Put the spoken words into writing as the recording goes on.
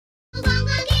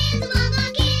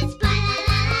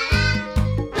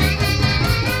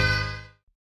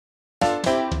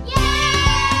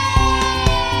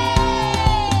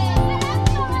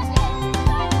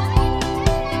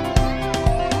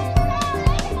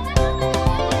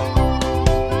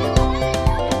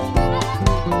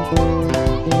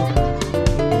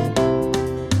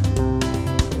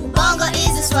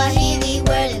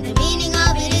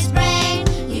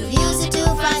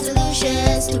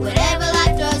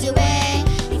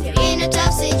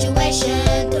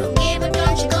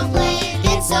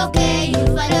okay, you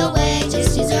find a way,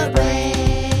 just use your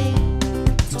brain.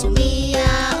 Tumia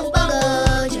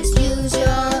Ubongo, just use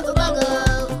your Ubongo.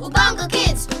 Ubongo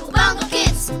Kids, Ubongo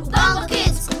Kids, Ubongo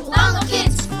Kids, Ubongo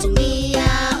Kids. Tumia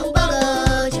Ubongo,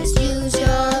 just use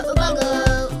your Ubongo.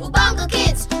 Ubongo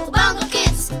Kids, Ubongo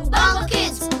Kids, Ubongo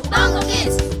Kids, Ubongo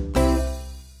Kids.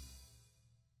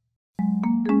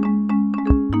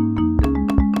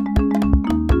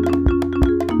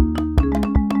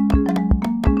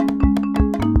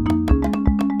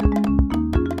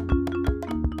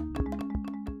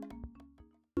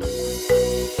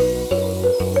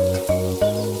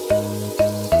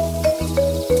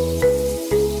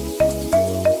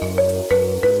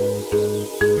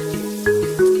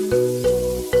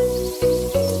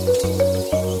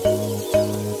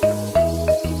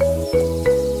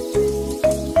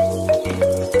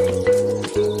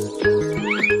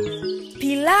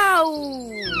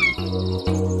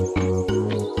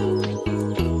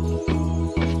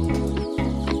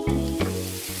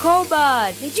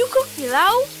 Koba, did you cook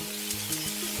pilau?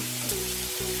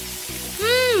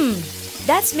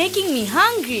 That's making me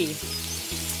hungry.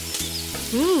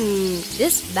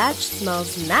 This batch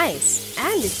smells nice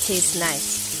and it tastes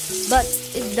nice. But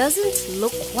it doesn't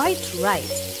look quite right.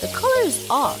 The color is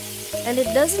off and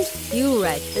it doesn't feel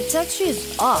right. The texture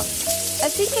is off. I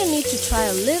think I need to try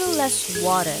a little less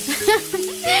water.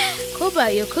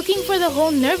 Koba, you're cooking for the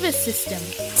whole nervous system.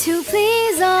 To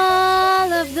please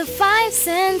all of the five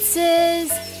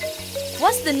senses.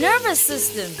 What's the nervous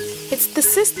system? It's the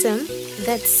system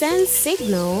that sends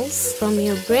signals from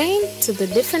your brain to the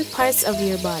different parts of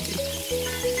your body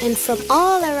and from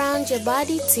all around your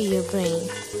body to your brain.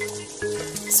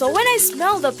 So when I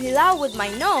smell the pilau with my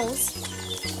nose,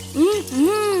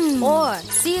 or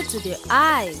see it with your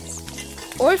eyes,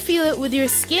 Or feel it with your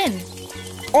skin.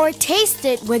 or taste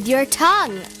it with your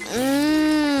tongue.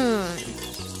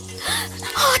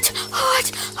 Hot,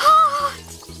 hot, hot.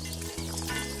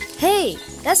 Hey,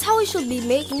 that's how we should be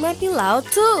making my pilau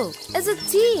too, as a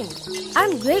team.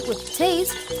 I'm great with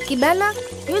taste. Kibana,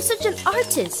 you're such an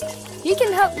artist. You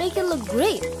can help make it look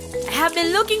great. I have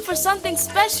been looking for something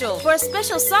special, for a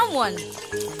special someone.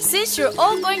 Since you're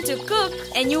all going to cook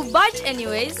and you budge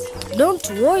anyways. Don't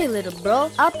worry, little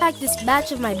bro. I'll pack this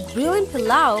batch of my brilliant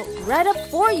pilau right up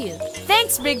for you.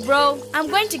 Thanks, big bro. I'm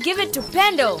going to give it to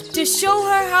Pendo to show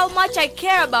her how much I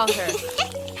care about her.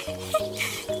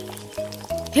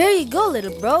 Here you go,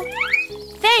 little bro.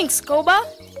 Thanks, Koba.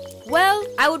 Well,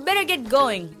 I would better get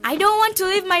going. I don't want to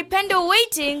leave my Pendo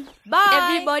waiting. Bye.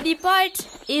 Everybody part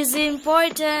is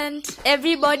important.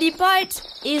 Everybody part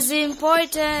is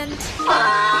important.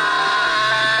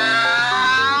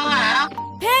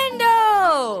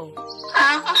 Pendo!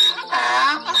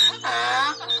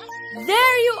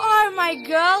 There you are, my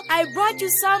girl. I brought you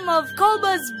some of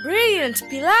Koba's brilliant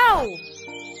pilau.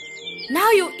 Now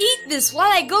you eat this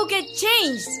while I go get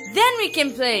changed. Then we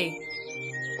can play.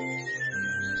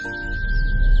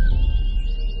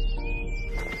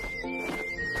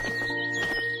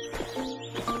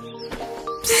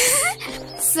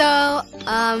 So,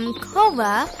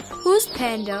 Koba, who's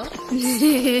Pendo?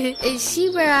 Is she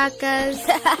Baraka's?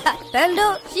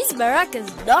 Pendo, she's Baraka's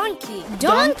donkey.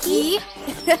 Donkey?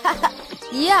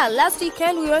 Yeah, last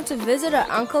weekend we went to visit our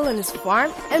uncle on his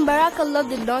farm, and Baraka loved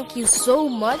the donkey so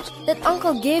much that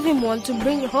uncle gave him one to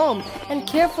bring home and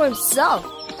care for himself.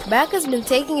 Baraka's been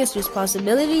taking his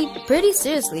responsibility pretty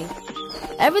seriously.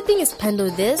 Everything is Pendo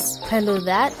this, Pendo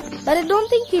that, but I don't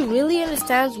think he really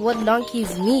understands what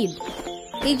donkeys need.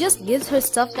 He just gives her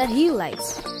stuff that he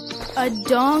likes. A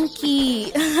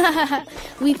donkey.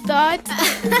 We thought...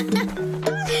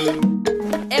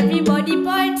 Everybody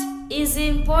part is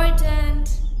important.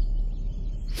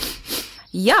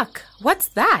 Yuck, what's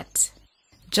that?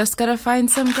 Just gotta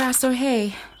find some grass or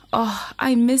hay. Oh,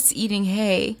 I miss eating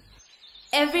hay.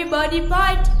 Everybody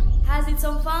part has its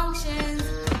own functions.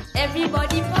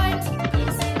 Everybody part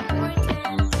is important.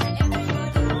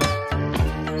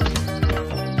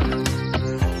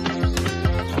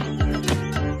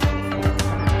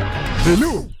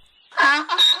 Hello.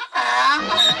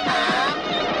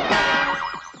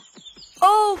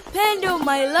 Oh, Pendo,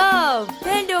 my love.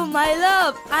 Pendo, my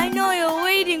love. I know you're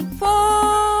waiting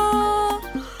for...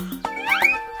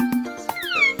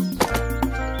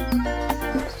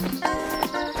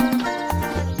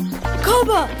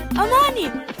 Koba, Amani,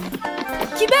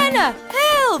 Kibana,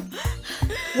 help!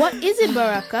 What is it,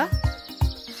 Baraka?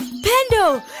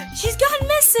 Pendo, she's gone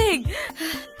missing.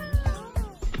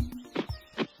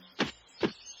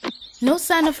 No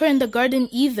sign of her in the garden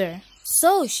either.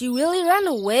 So, she really ran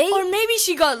away? Or maybe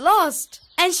she got lost.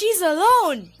 And she's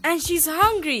alone. And she's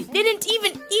hungry. Didn't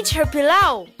even eat her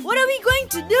pilau. What are we going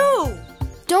to do?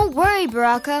 Don't worry,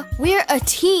 Baraka. We're a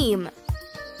team.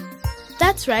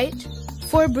 That's right.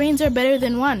 4 brains are better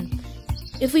than 1.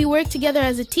 If we work together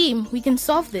as a team, we can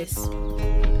solve this.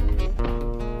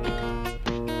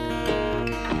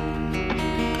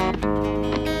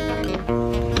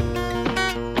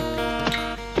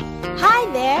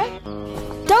 Hi there.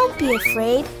 Don't be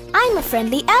afraid. I'm a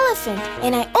friendly elephant,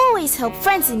 and I always help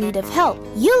friends in need of help.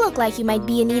 You look like you might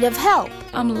be in need of help.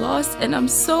 I'm lost and I'm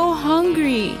so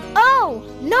hungry. Oh,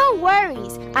 no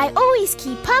worries. I always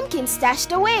keep pumpkins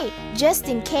stashed away, just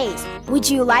in case. Would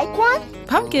you like one?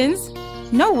 Pumpkins?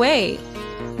 No way.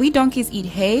 We donkeys eat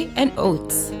hay and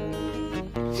oats.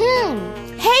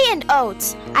 Hay and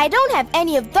oats. I don't have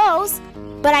any of those,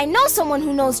 but I know someone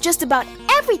who knows just about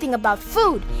everything about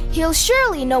food. He'll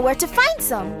surely know where to find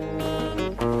some.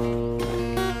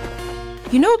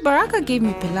 You know, Baraka gave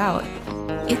me pilau.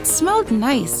 It smelled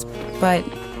nice, but...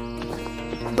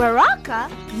 Baraka?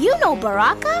 You know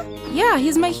Baraka? Yeah,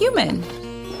 he's my human.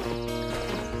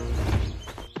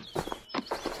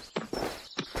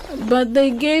 But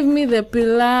they gave me the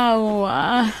pilau.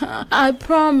 I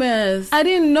promise. I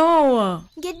didn't know.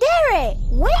 Gedere,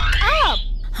 wake up!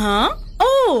 Huh?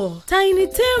 Oh, Tiny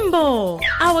Timbo.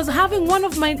 I was having one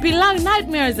of my pilau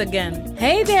nightmares again.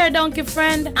 Hey there, donkey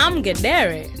friend. I'm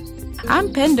Gedere.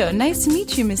 I'm Pendo. Nice to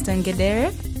meet you, Mr.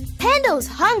 Ngedere. Pendo's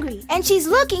hungry and she's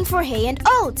looking for hay and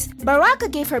oats. Baraka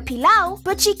gave her pilau,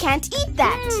 but she can't eat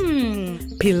that.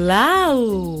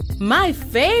 Pilau. My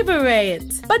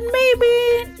favorite. But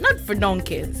maybe not for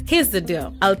donkeys. Here's the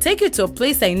deal. I'll take you to a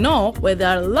place I know where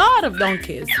there are a lot of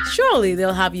donkeys. Surely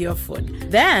they'll have your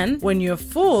food. Then, when you're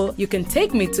full, you can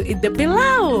take me to eat the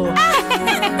pilau.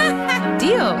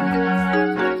 Deal.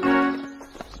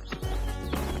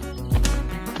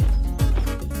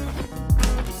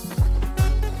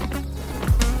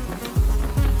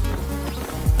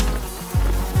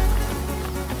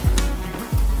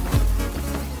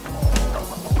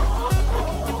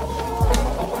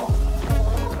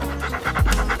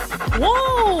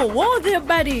 Whoa there,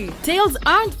 buddy. Tails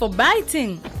aren't for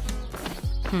biting.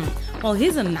 Well,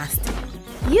 he's a nasty.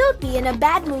 You'd be in a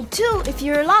bad mood too if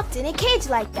you're locked in a cage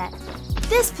like that.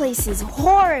 This place is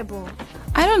horrible.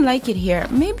 I don't like it here.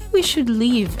 Maybe we should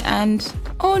leave and...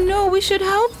 Oh no, we should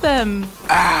help them.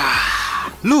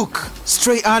 Look,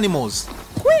 stray animals.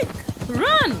 Quick,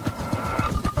 run!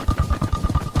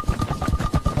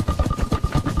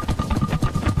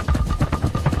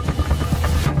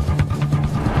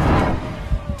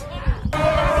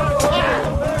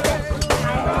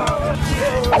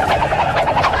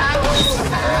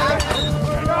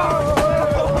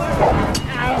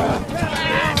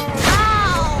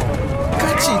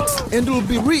 And will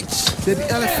be rich that the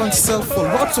elephants sell for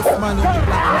lots of money on the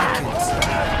black market.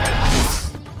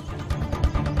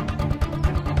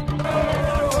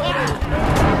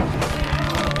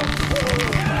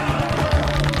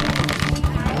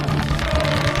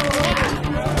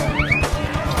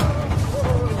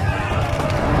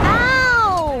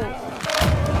 Ow!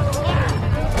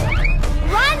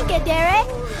 Run, Gedere!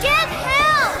 Get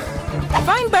help!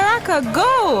 Find Baraka,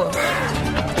 go!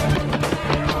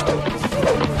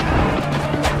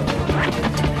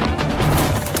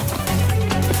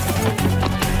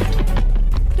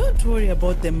 Don't worry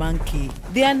about the monkey.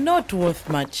 They are not worth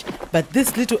much. But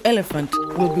this little elephant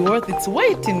will be worth its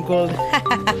weight in gold.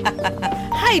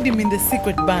 Hide him in the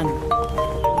secret barn.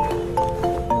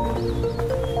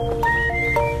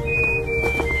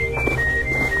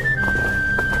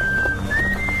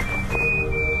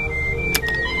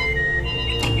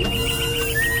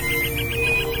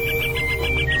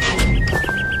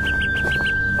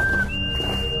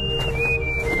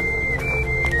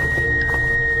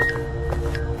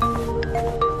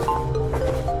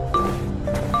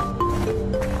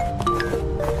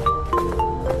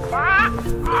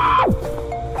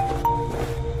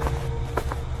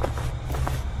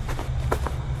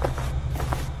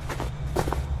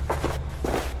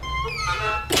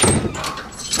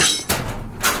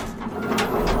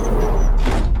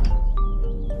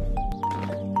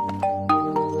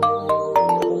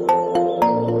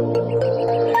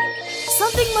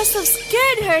 Must have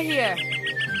scared her here.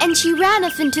 And she ran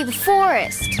off into the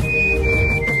forest.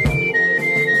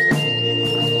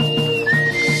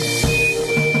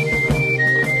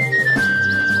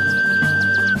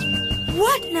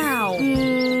 What now?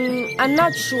 I'm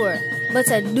not sure. But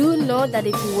I do know that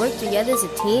if we work together as a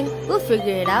team, we'll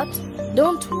figure it out.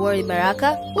 Don't worry,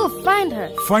 Baraka. We'll find her.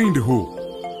 Find who?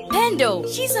 Pendo,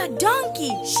 she's a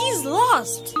donkey. She's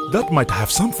lost. That might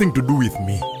have something to do with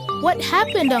me. What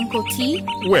happened, Uncle T?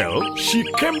 Well, she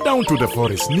came down to the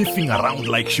forest sniffing around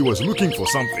like she was looking for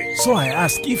something. So I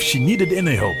asked if she needed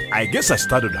any help. I guess I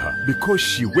startled her because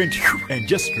she went and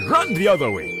just ran the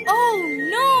other way. Oh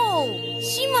no!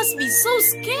 She must be so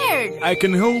scared. I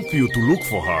can help you to look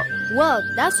for her. Well,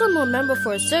 that's one more member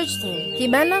for a search team.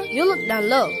 Himena, you look down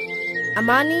low.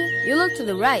 Amani, you look to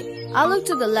the right. I'll look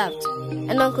to the left.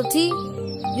 And Uncle T,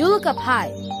 you look up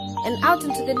high and out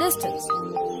into the distance.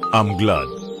 I'm glad.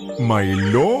 My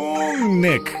long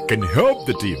neck can help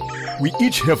the team. We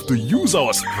each have to use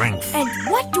our strength. And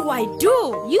what do I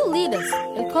do? You lead us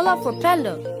and call out for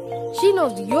Pendo. She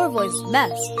knows your voice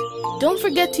best. Don't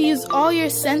forget to use all your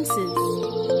senses.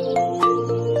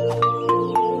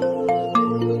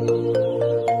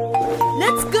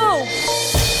 Let's go!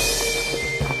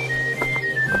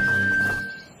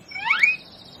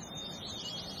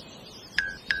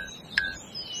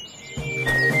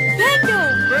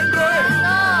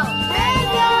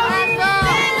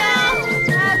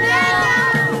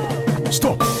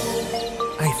 Stop!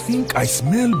 I think I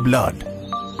smell blood.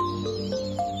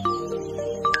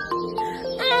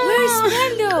 Where's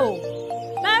Pendo?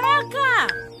 Baraka!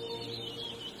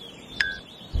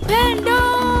 Pendo!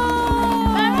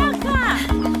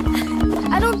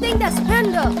 I don't think that's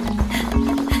Pendo.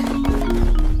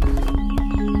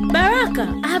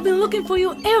 Baraka, I have been looking for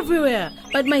you everywhere,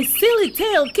 but my silly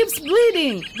tail keeps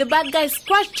bleeding. The bad guys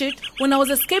scratched it when I was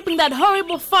escaping that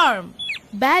horrible farm.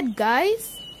 Bad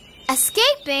guys?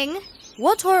 Escaping?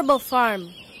 What horrible farm?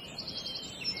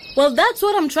 Well, that's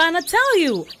what I'm trying to tell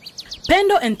you.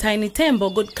 Pendo and Tiny Tembo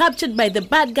got captured by the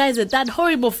bad guys at that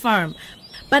horrible farm,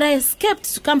 but I escaped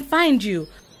to come find you.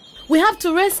 We have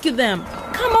to rescue them.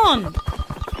 Come on.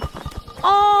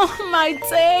 Oh, my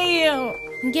tail.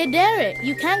 Gedere,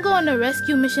 you can't go on a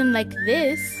rescue mission like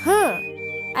this. Huh.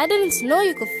 I didn't know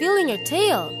you could feel in your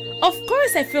tail. Of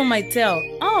course I feel my tail.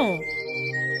 Oh.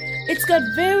 It's got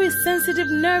very sensitive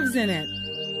nerves in it.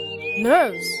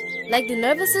 Nerves? Like the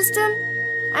nervous system?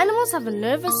 Animals have a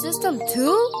nervous system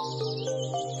too?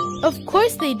 Of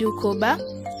course they do, Koba.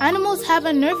 Animals have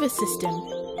a nervous system.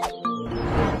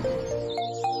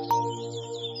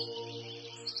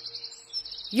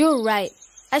 You're right.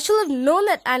 I should have known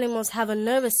that animals have a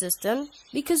nervous system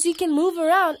because you can move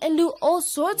around and do all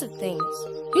sorts of things.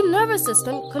 Your nervous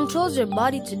system controls your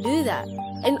body to do that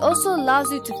and also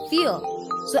allows you to feel.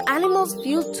 So animals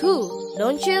feel too,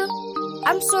 don't you?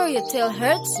 I'm sorry your tail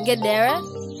hurts, Gedera.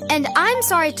 And I'm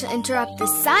sorry to interrupt the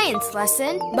science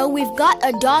lesson, but we've got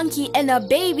a donkey and a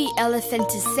baby elephant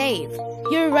to save.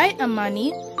 You're right,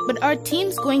 Amani, but our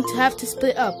team's going to have to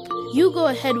split up. You go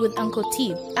ahead with Uncle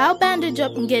T. I'll bandage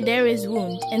up Ngedere's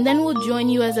wound, and then we'll join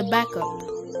you as a backup.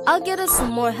 I'll get us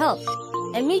some more help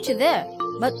and meet you there.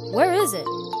 But where is it?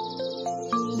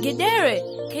 Gedere,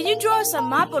 can you draw us a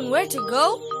map on where to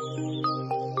go?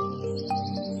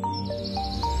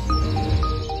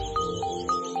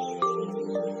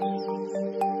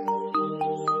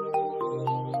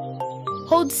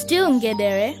 Hold still,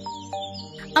 Ngedere.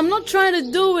 I'm not trying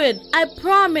to do it. I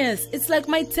promise. It's like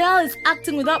my tail is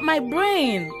acting without my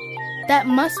brain. That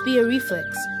must be a reflex.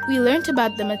 We learned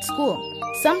about them at school.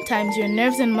 Sometimes your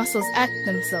nerves and muscles act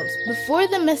themselves before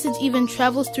the message even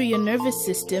travels through your nervous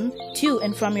system to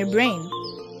and from your brain.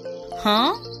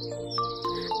 Huh?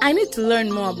 I need to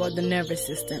learn more about the nervous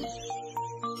system.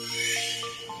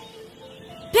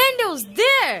 Pendo's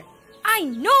there! I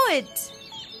know it!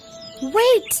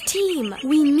 Wait, team.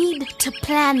 We need to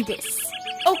plan this.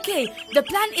 Okay, the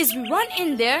plan is we run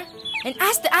in there and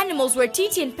ask the animals where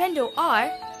Titi and Pendo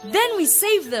are, then we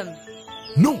save them.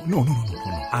 No.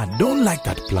 I don't like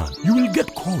that plan. You will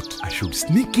get caught. I should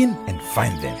sneak in and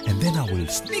find them, and then I will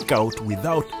sneak out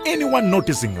without anyone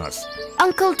noticing us.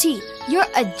 Uncle T, you're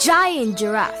a giant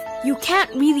giraffe. You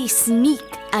can't really sneak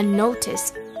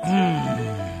unnoticed.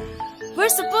 We're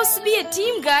supposed to be a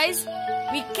team, guys.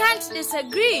 We can't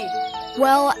disagree.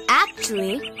 Well,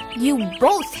 actually, you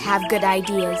both have good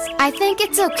ideas. I think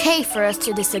it's okay for us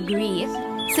to disagree,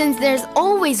 since there's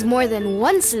always more than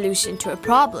one solution to a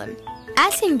problem.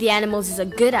 Asking the animals is a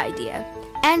good idea,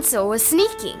 and so is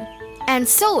sneaking, and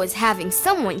so is having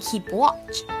someone keep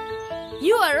watch.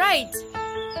 You are right.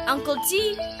 Uncle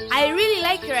T, I really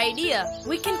like your idea.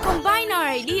 We can combine our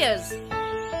ideas.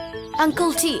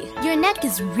 Uncle T, your neck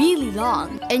is really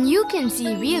long, and you can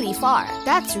see really far.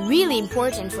 That's really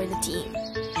important for the team.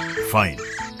 Fine,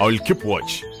 I'll keep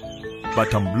watch.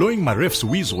 But I'm blowing my ref's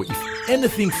whistle if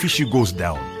anything fishy goes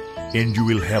down. And you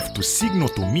will have to signal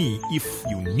to me if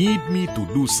you need me to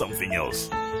do something else.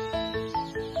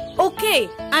 Okay,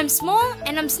 I'm small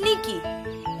and I'm sneaky.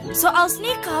 So I'll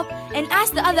sneak up and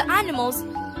ask the other animals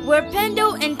where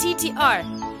Pendo and Titi are.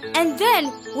 And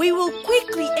then we will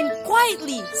quickly and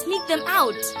quietly sneak them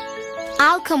out.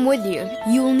 I'll come with you.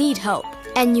 You'll need help.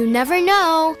 And you never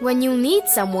know when you'll need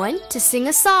someone to sing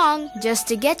a song just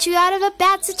to get you out of a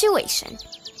bad situation.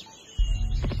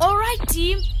 All right,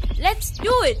 team. Let's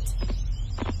do it.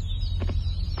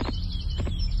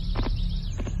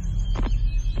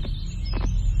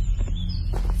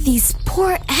 These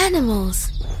poor animals.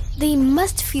 They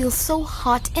must feel so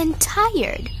hot and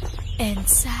tired. And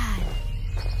sad.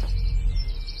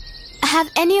 Have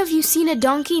any of you seen a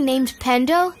donkey named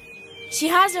Pendo? She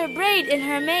has her braid in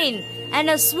her mane and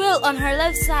a swill on her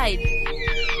left side.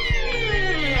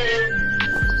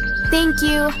 Thank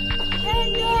you.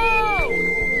 Pendo!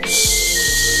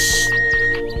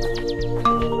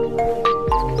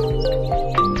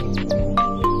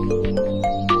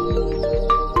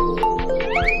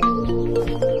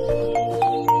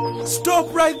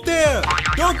 Stop right there!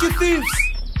 Donkey thieves!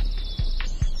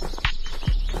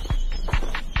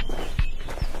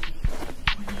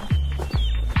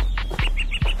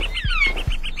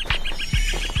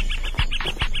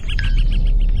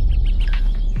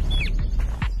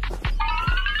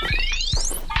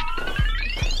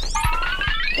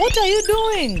 What are you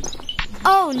doing?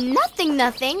 Oh, nothing.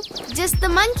 Just the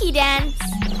monkey dance.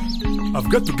 I've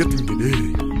got to get in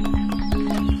Gedere.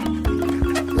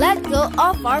 Let go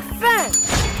of our friend.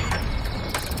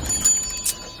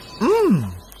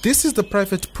 This is the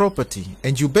private property,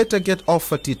 and you better get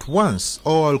off at it once,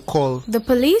 or I'll call... The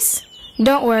police?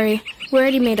 Don't worry, we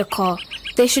already made a call.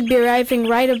 They should be arriving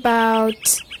right about...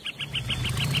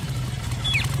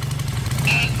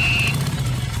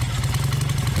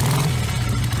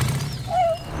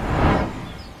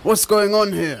 What's going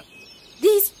on here?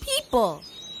 These people.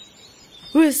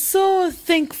 We're so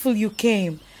thankful you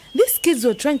came. These kids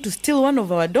were trying to steal one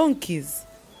of our donkeys.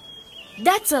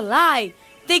 That's a lie.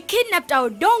 They kidnapped our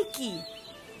donkey.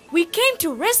 We came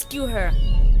to rescue her.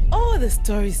 All the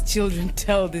stories children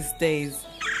tell these days.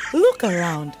 Look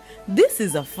around. This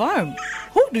is a farm.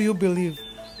 Who do you believe?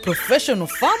 Professional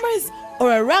farmers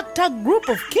or a ragtag group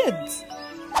of kids?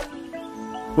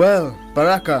 Well,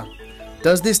 Baraka,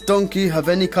 does this donkey have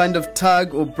any kind of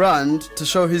tag or brand to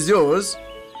show he's yours?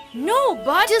 No,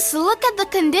 but... Just look at the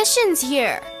conditions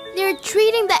here. They're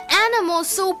treating the animals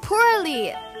so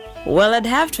poorly. Well, I'd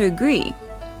have to agree.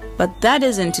 But that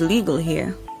isn't illegal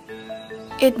here.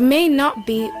 It may not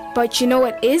be, but you know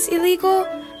what is illegal?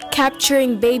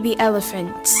 Capturing baby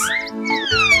elephants.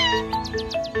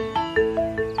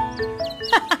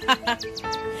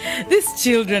 These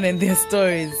children and their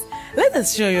stories. Let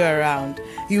us show you around.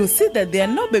 You'll see that there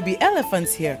are no baby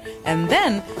elephants here. And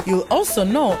then you'll also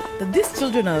know that these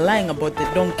children are lying about the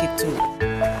donkey too.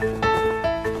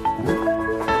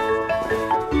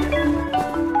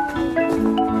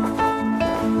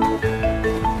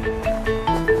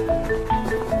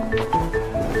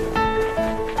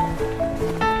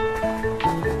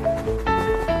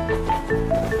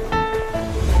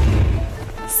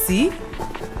 See?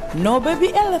 No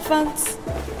baby elephants.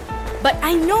 But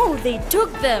I know they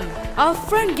took them. Our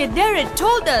friend Gedere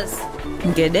told us.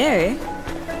 Gedere?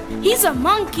 He's a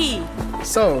monkey.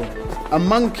 So, a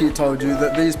monkey told you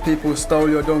that these people stole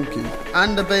your donkey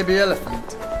and a baby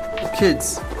elephant.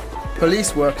 Kids,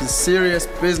 police work is serious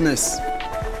business.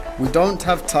 We don't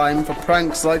have time for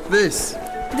pranks like this.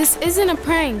 This isn't a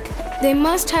prank. They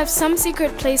must have some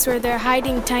secret place where they're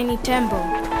hiding Tiny Tembo.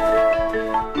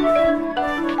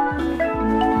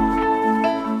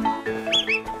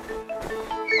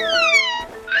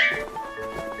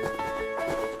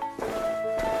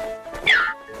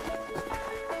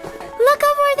 Look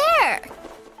over there.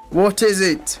 What is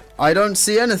it? I don't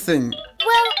see anything.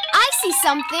 Well, I see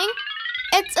something.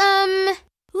 It's,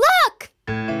 look!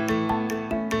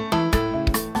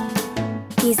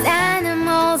 These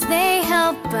animals, they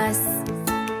help us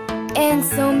in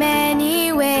so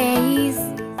many ways.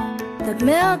 The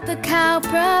milk the cow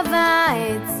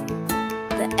provides,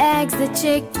 the eggs the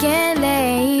chicken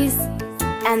lays,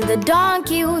 and the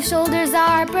donkey who shoulders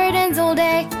our burdens all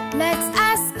day. Let's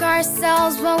ask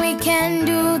ourselves what we can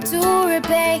do to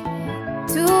repay,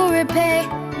 to repay,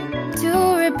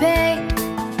 to repay.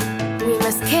 We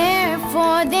must care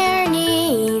for their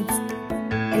needs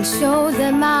and show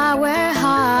them our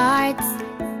hearts.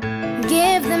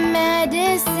 Give them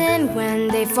medicine when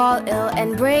they fall ill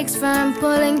and breaks from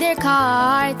pulling their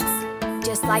carts.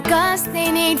 Just like us,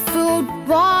 they need food,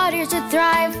 water to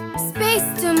thrive, space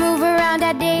to move around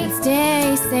at day,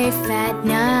 stay safe at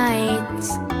night.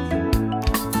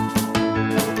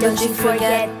 Don't you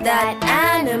forget that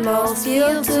animals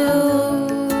feel too,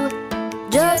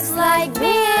 just like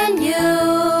me and you.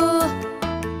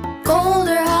 Cold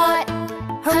or hot,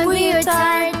 hungry or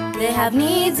tired, They have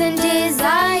needs and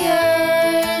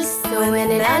desires. So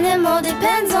when an animal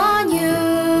depends on you,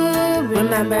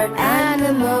 remember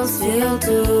animals feel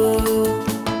too.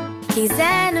 These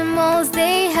animals,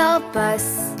 they help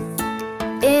us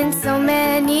in so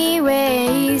many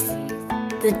ways.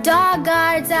 The dog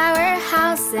guards our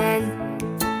house and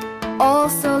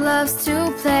also loves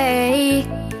to play.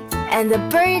 And the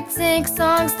bird sings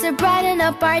songs to brighten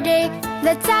up our day.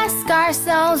 Let's ask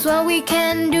ourselves what we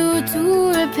can do to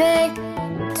repay,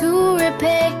 to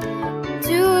repay,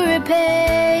 to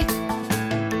repay.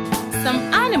 Some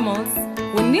animals,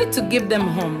 we need to give them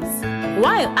homes,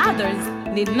 while others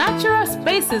need natural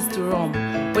spaces to roam.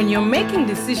 When you're making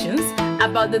decisions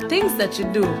about the things that you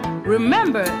do,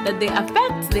 remember that they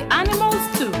affect the animals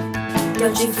too.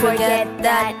 Don't you forget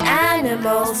that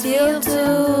animals feel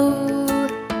too,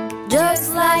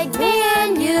 just like me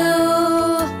and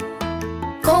you.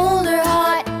 Cold or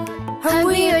hot,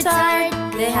 hungry or tired,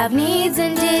 they have needs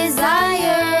and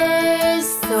desires.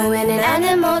 So when an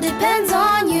animal depends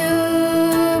on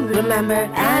you, remember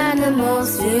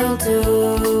animals feel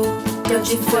too. Don't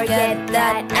you forget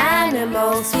that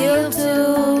animals feel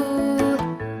too,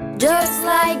 just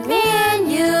like me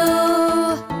and you.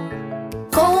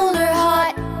 Cold or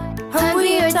hot,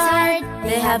 hungry or tired,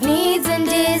 they have needs and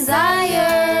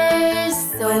desires.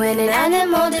 So when an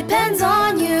animal depends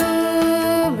on you,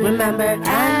 remember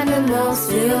animals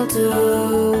feel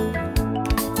too.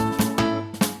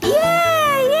 We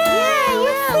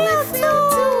feel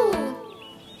too.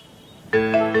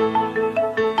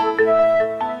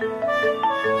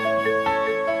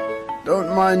 Don't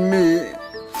mind me.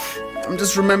 I'm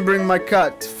just remembering my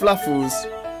cat, Fluffles.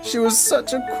 She was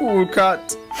such a cool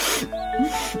cat.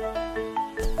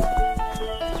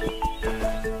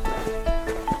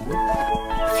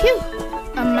 Phew!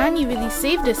 Amani really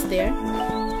saved us there.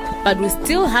 But we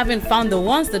still haven't found the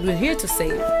ones that we're here to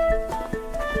save.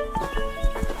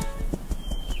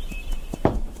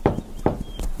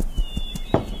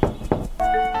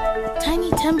 Tiny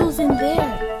Tembo's in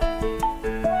there.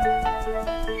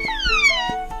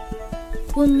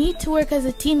 We'll need to work as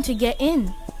a team to get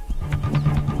in.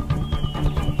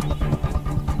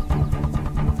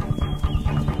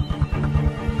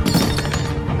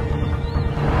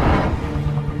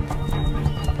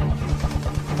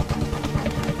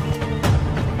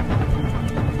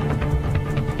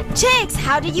 Chicks,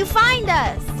 how did you find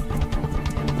us?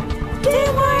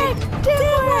 Teamwork!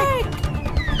 Teamwork!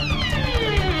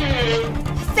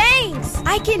 Thanks!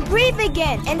 I can breathe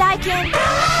again, and I can...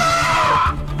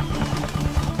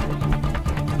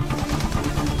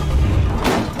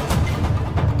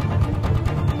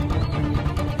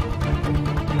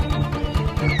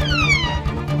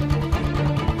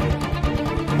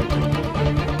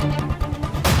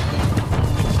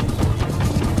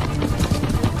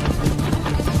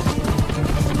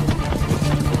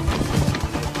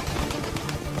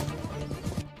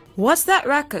 What's that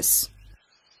ruckus?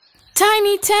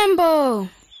 Tiny Tembo!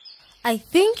 I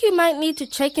think you might need to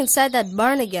check inside that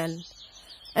barn again.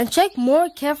 And check more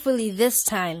carefully this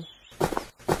time.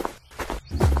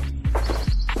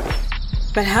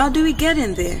 But how do we get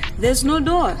in there? There's no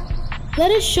door.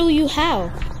 Let us show you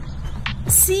how.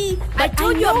 See, I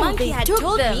told you a monkey had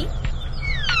told me.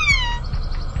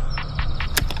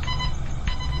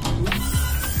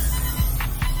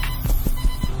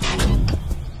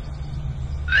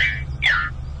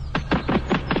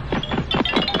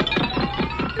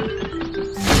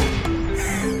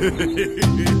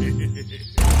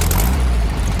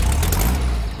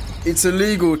 It's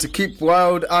illegal to keep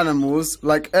wild animals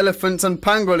like elephants and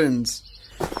pangolins.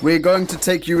 We're going to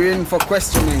take you in for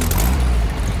questioning.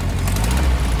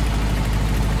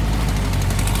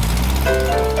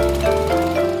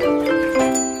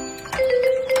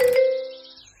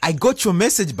 I got your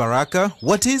message, Baraka.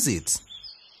 What is it?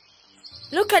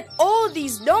 Look at all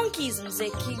these donkeys,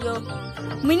 Mzee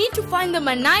Kigo. We need to find them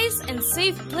a nice and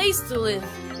safe place to live.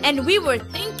 And we were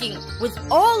thinking, with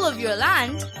all of your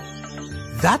land,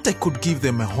 That I could give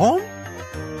them a home?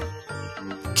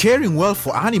 Caring well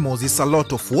for animals is a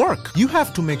lot of work. You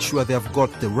have to make sure they've got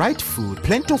the right food,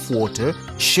 plenty of water,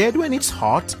 shade when it's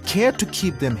hot, care to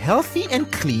keep them healthy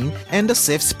and clean, and a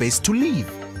safe space to live.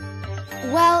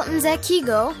 Well, Mzee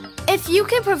Kigo, if you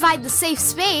can provide the safe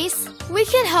space, we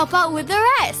can help out with the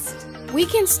rest. We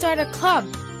can start a club,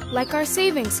 like our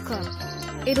savings club.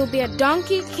 It'll be a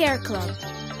donkey care club.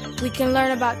 We can learn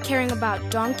about caring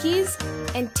about donkeys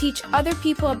and teach other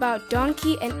people about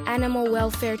donkey and animal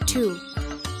welfare too.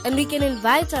 And we can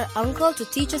invite our uncle to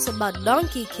teach us about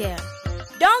donkey care.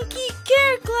 Donkey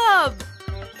Care Club!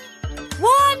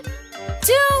 1,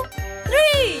 2,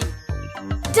 3!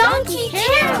 Donkey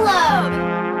Care Club!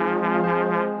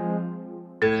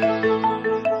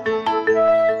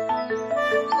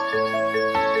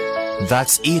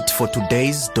 That's it for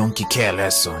today's donkey care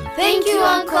lesson. Thank you,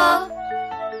 Uncle.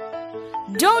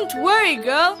 Don't worry,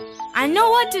 girl. I know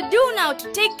what to do now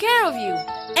to take care of you.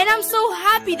 And I'm so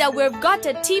happy that we've got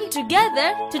a team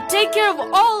together to take care of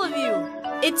all of you.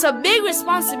 It's a big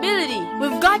responsibility.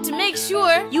 We've got to make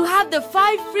sure you have the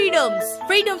 5 freedoms.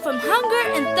 Freedom from hunger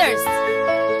and thirst.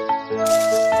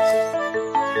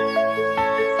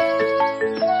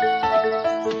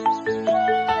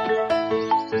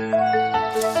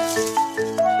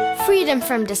 Freedom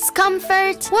from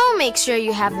discomfort. We'll make sure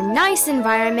you have a nice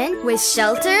environment with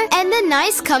shelter and a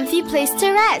nice comfy place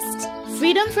to rest.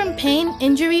 Freedom from pain,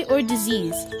 injury, or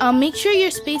disease. I'll make sure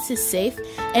your space is safe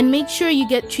and make sure you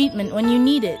get treatment when you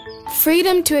need it.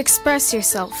 Freedom to express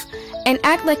yourself and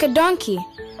act like a donkey,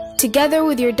 together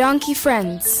with your donkey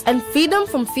friends. And freedom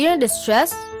from fear and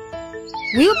distress.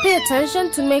 We'll pay attention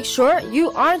to make sure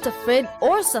you aren't afraid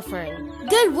or suffering.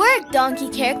 Good work, Donkey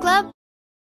Care Club.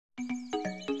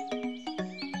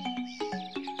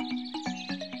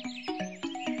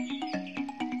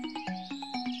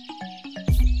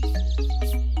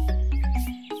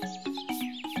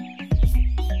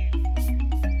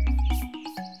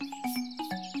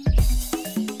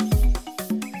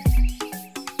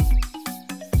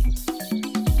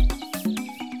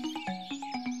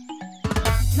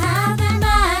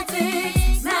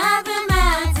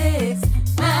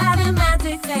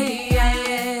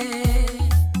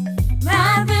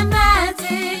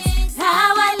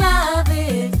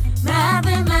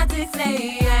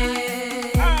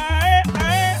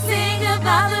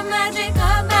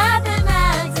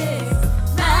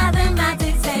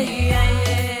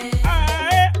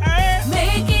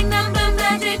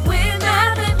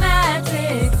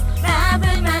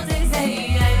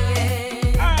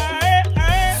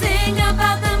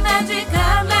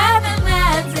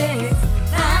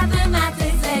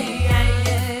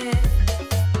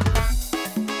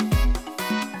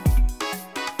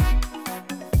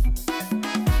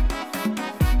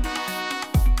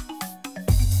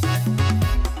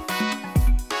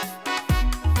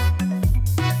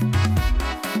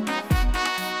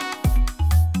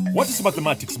 What is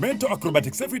mathematics? Mental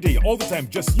acrobatics every day, all the time.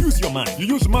 Just use your mind. You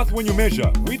use math when you measure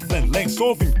width and length,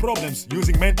 solving problems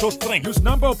using mental strength. Use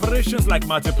number operations like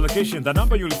multiplication. The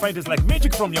number you'll find is like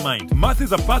magic from your mind. Math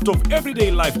is a part of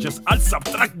everyday life. Just add,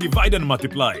 subtract, divide, and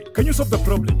multiply. Can you solve the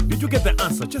problem? Did you get the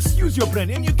answer? Just use your brain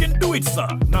and you can do it, sir.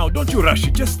 Now, don't you rush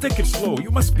it. Just take it slow. You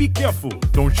must be careful.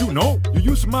 Don't you know? You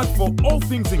use math for all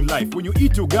things in life. When you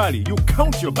eat ugali, you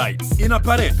count your bites. In a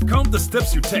parade, count the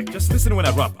steps you take. Just listen when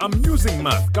I rap. I'm using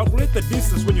math. Calculate the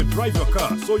distance when you drive your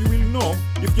car, so you will know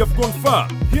if you have gone far.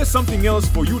 Here's something else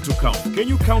for you to count. Can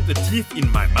you count the teeth in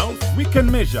my mouth? We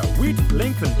can measure width,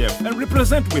 length, and depth and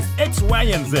represent with X, Y,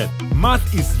 and Z.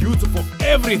 Math is used for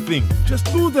everything. Just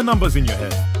do the numbers in your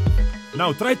head.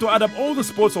 Now try to add up all the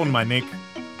spots on my neck.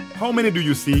 How many do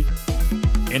you see?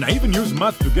 And I even use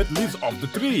math to get leaves off the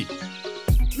tree.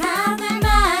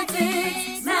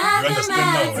 Mathematics,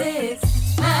 mathematics,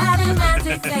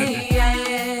 mathematics,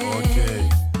 Okay.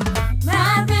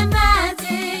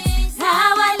 Mathematics,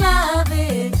 how I love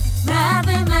it.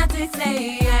 Mathematics,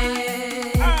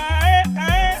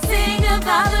 sing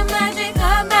about the magic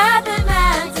of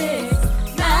mathematics.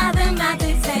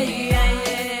 Mathematics,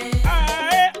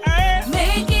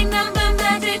 making number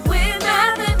magic with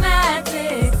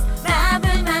mathematics.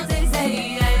 Mathematics,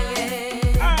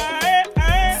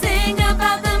 sing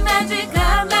about the magic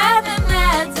of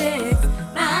mathematics.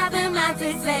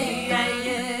 Mathematics,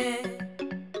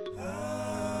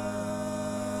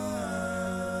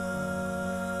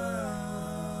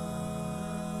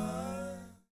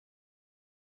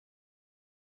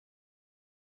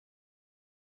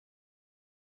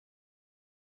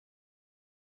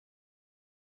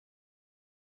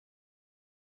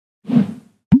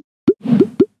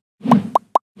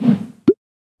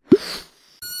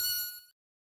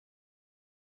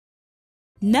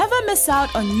 Never miss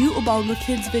out on new Ubongo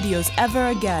Kids videos ever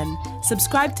again.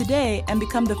 Subscribe today and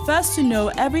become the first to know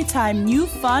every time new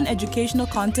fun educational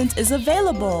content is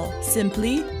available.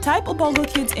 Simply type Ubongo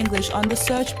Kids English on the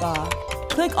search bar.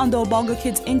 Click on the Ubongo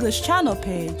Kids English channel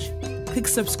page. Click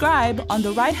subscribe on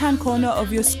the right-hand corner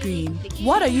of your screen.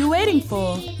 What are you waiting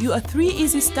for? You are 3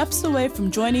 easy steps away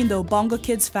from joining the Ubongo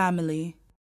Kids family.